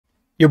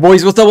Yo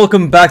boys, what's up?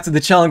 Welcome back to the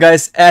channel,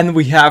 guys, and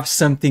we have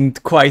something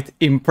quite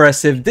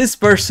impressive. This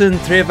person,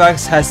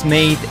 Trevax, has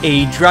made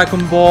a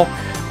Dragon Ball,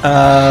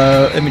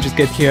 let me just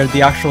get here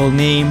the actual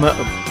name,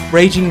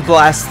 Raging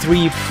Blast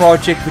 3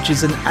 project, which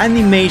is an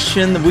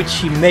animation which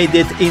he made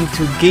it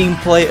into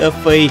gameplay of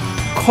a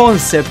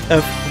concept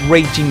of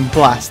Raging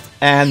Blast.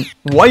 And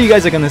what you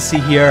guys are gonna see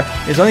here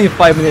is only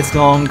 5 minutes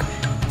long.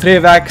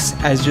 Trevax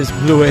has just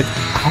blew it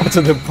out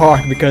of the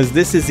park because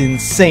this is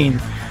insane.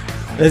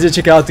 Let's just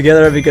check it out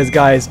together because,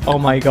 guys, oh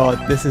my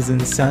god, this is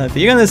insanity.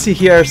 You're gonna see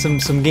here some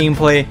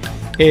gameplay.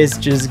 It's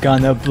just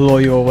gonna blow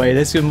you away.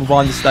 Let's move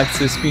on to select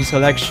the screen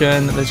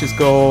selection. Let's just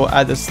go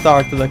at the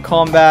start of the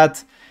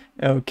combat.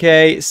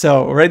 Okay,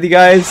 so ready,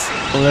 guys?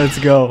 Let's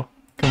go.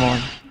 Come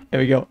on.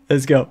 There we go.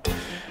 Let's go.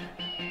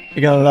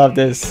 You're gonna love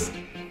this.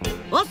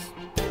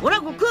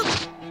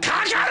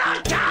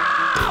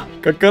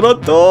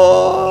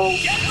 Kakaroto!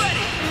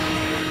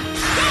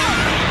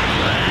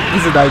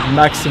 This is like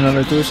maximum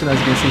resolution, as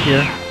you can see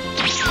here.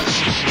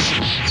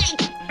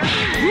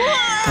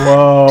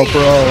 Whoa,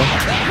 bro.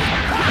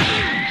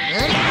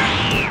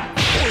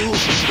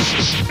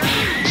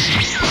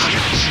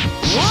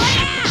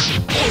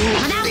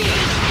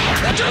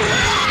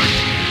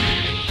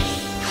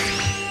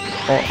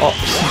 Oh,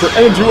 super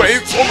energy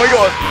wave! Oh my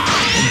god!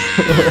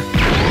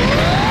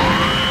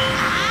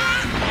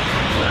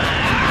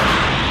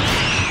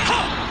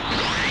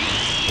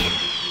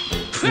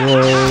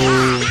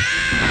 Whoa.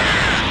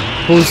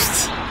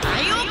 Boost.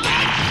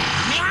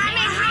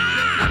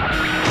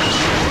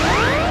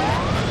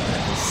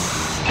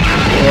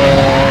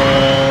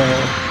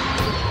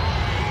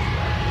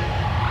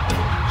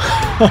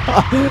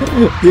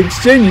 The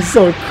exchange is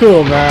so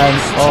cool, man.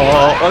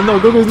 Oh no,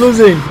 Goku's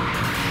losing.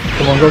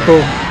 Come on,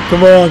 Goku.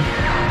 Come on.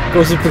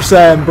 Go Super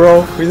Saiyan,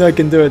 bro. We know I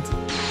can do it.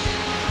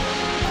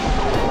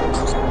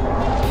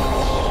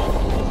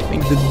 I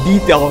think the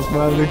details,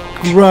 man, the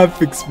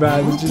graphics,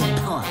 man, it's just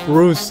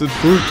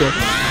brutal.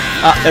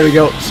 Ah, there we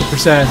go, Super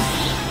Saiyan.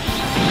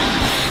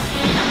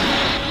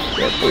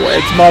 Yeah, boy,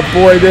 it's my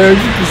boy there,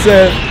 Super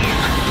Saiyan.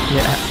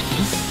 Yeah.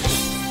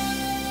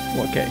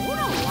 Okay.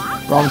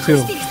 Round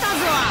 2.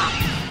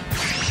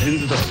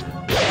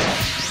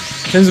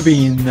 Tenzu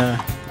Bean.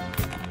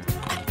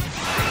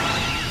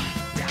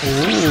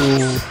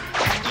 Ooh.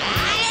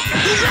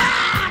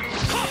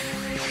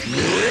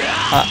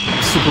 Ah,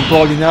 Super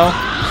Broly now.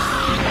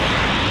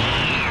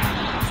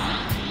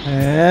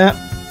 Yeah.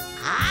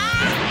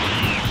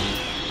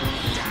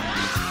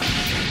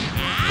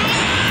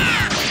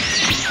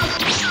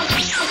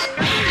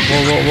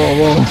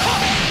 Whoa.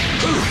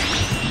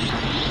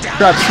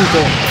 Crap,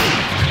 Super.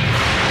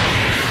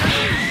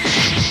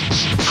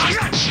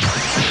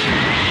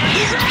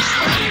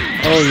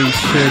 Holy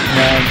shit,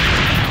 man.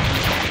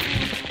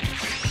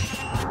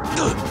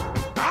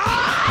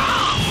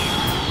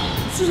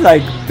 This is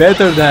like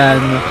better than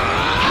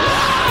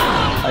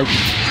like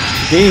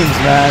games,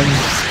 man.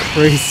 It's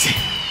crazy.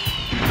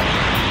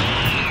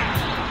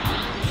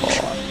 Oh,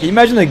 can you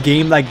imagine a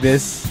game like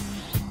this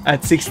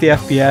at 60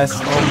 FPS?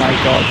 Oh my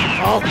god.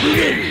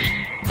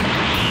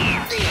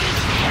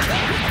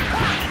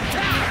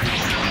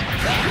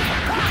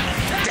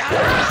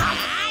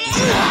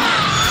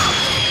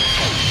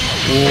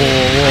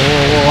 Whoa.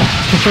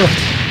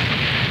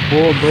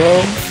 Whoa, bro.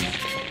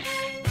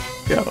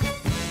 Go.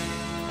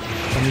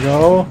 Let me go.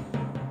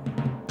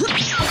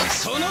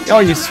 Oh,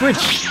 you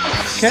switch.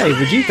 Okay,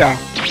 Vegeta.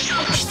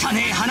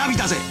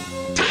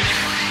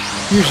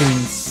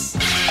 Fusions.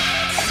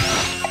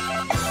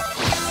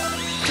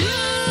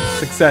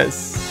 Success.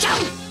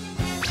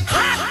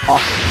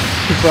 Oh,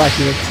 super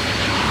accurate.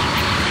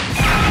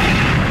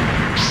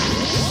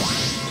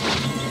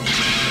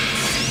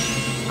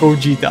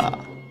 Gogeta.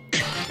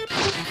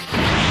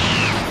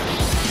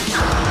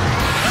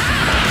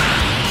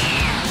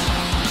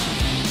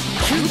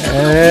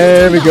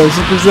 There we go,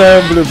 Super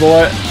Saiyan Blue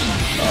boy.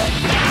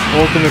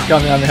 Ultimate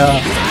Kamehameha.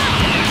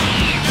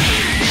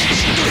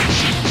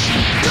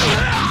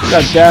 Look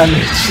at that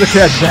damage. Look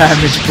at that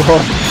damage, bro.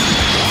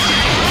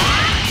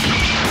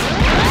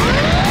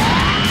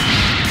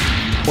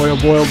 Boy,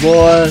 oh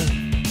boy.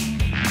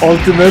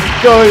 Ultimate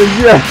going,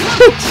 yeah.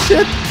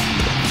 Shit.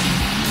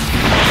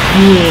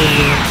 Yeah.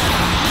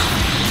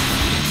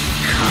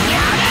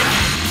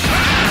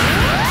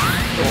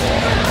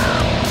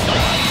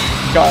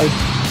 God.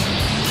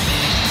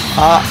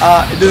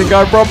 It didn't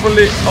guard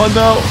properly. Oh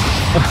no.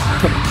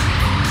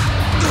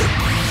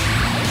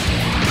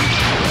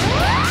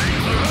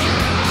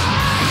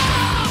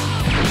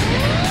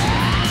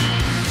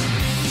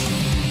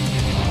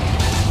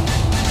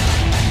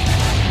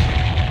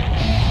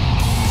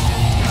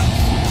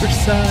 Super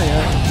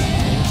Saiyan.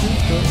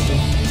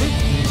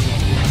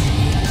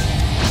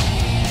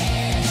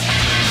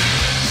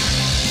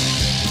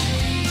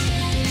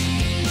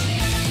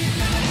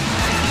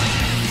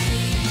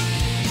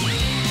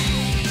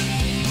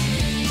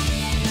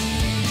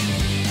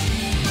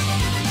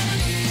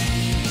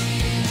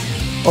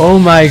 Oh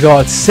my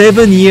god,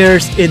 7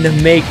 years in the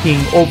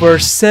making, over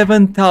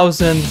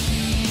 7,000.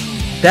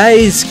 That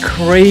is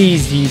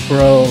crazy,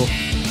 bro.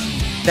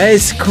 That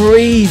is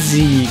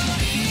crazy.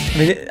 I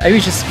mean, we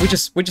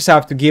just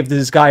have to give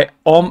this guy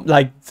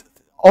like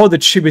all the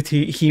tribute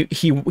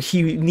he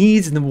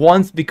needs and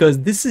wants, because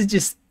this is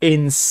just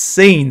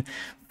insane.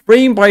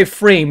 Frame by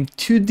frame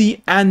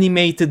 2D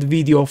animated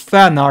video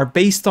fan art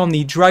based on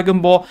the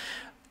Dragon Ball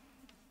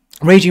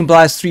Raging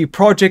Blast 3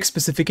 project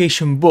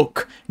specification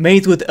book,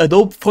 made with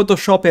Adobe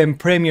Photoshop and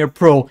Premiere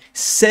Pro.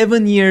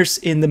 7 years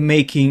in the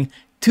making,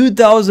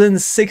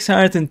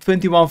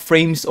 2,621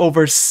 frames,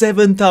 over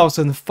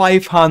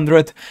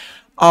 7,500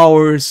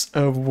 hours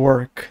of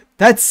work.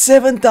 That's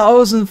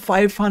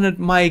 7,500,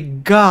 my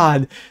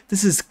god.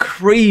 This is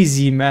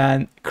crazy,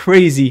 man.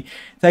 Crazy.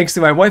 Thanks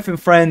to my wife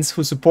and friends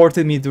who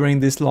supported me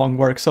during this long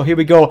work. So here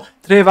we go.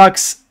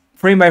 Trevax,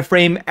 frame by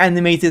frame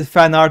animated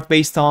fan art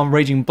based on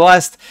Raging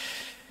Blast.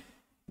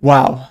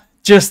 Wow,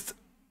 just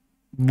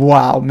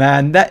wow,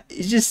 man. That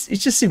it's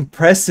just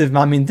impressive.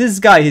 I mean, this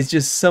guy is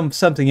just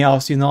something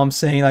else, you know what I'm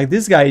saying? Like,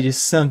 this guy is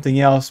just something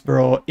else,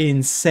 bro.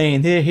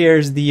 Insane.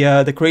 Here's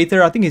the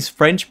creator. I think he's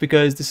French,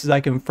 because this is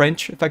like in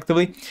French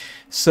effectively.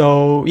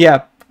 So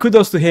yeah,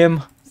 kudos to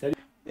him.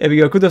 There we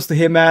go. Kudos to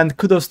him, man.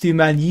 Kudos to you,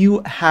 man.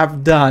 You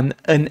have done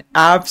an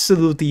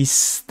absolutely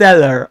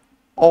stellar,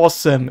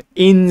 awesome,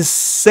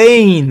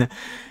 insane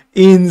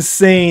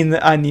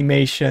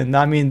animation.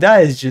 I mean,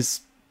 that is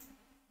just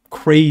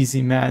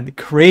crazy, man,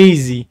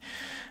 crazy.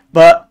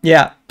 But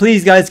yeah,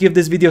 please guys, give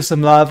this video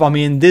some love. I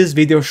mean, this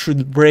video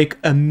should break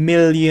 1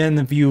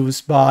 million views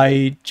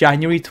by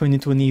January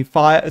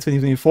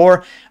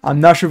 2024.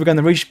 I'm not sure if we're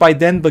gonna reach by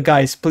then, but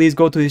guys, please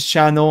go to his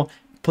channel,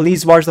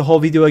 please watch the whole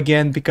video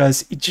again,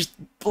 because it just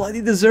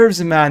bloody deserves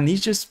it, man.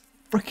 He's just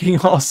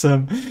freaking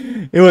awesome.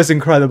 It was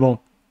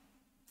incredible.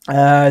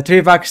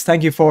 Trevax,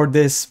 thank you for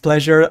this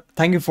pleasure.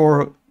 Thank you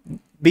for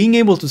being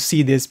able to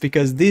see this,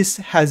 because this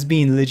has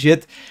been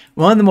legit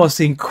one of the most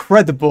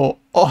incredible,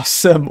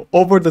 awesome,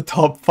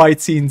 over-the-top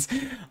fight scenes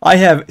I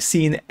have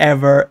seen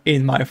ever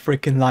in my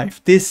freaking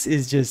life. This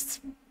is just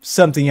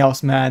something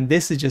else, man.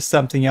 This is just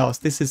something else.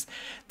 This is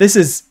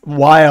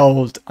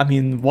wild. I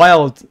mean,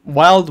 wild,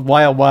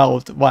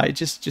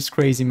 just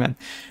crazy, man.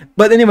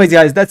 But anyways,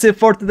 guys, that's it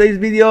for today's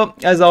video.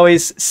 As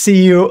always,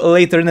 see you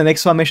later in the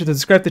next one. Make sure to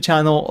subscribe to the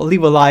channel,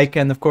 leave a like,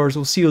 and of course,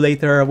 we'll see you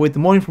later with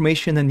more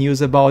information and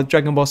news about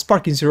Dragon Ball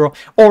Sparking Zero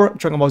or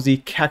Dragon Ball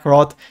Z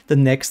Kakarot, the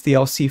next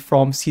DLC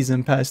from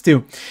Season Pass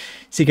 2.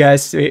 See you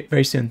guys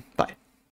very soon. Bye.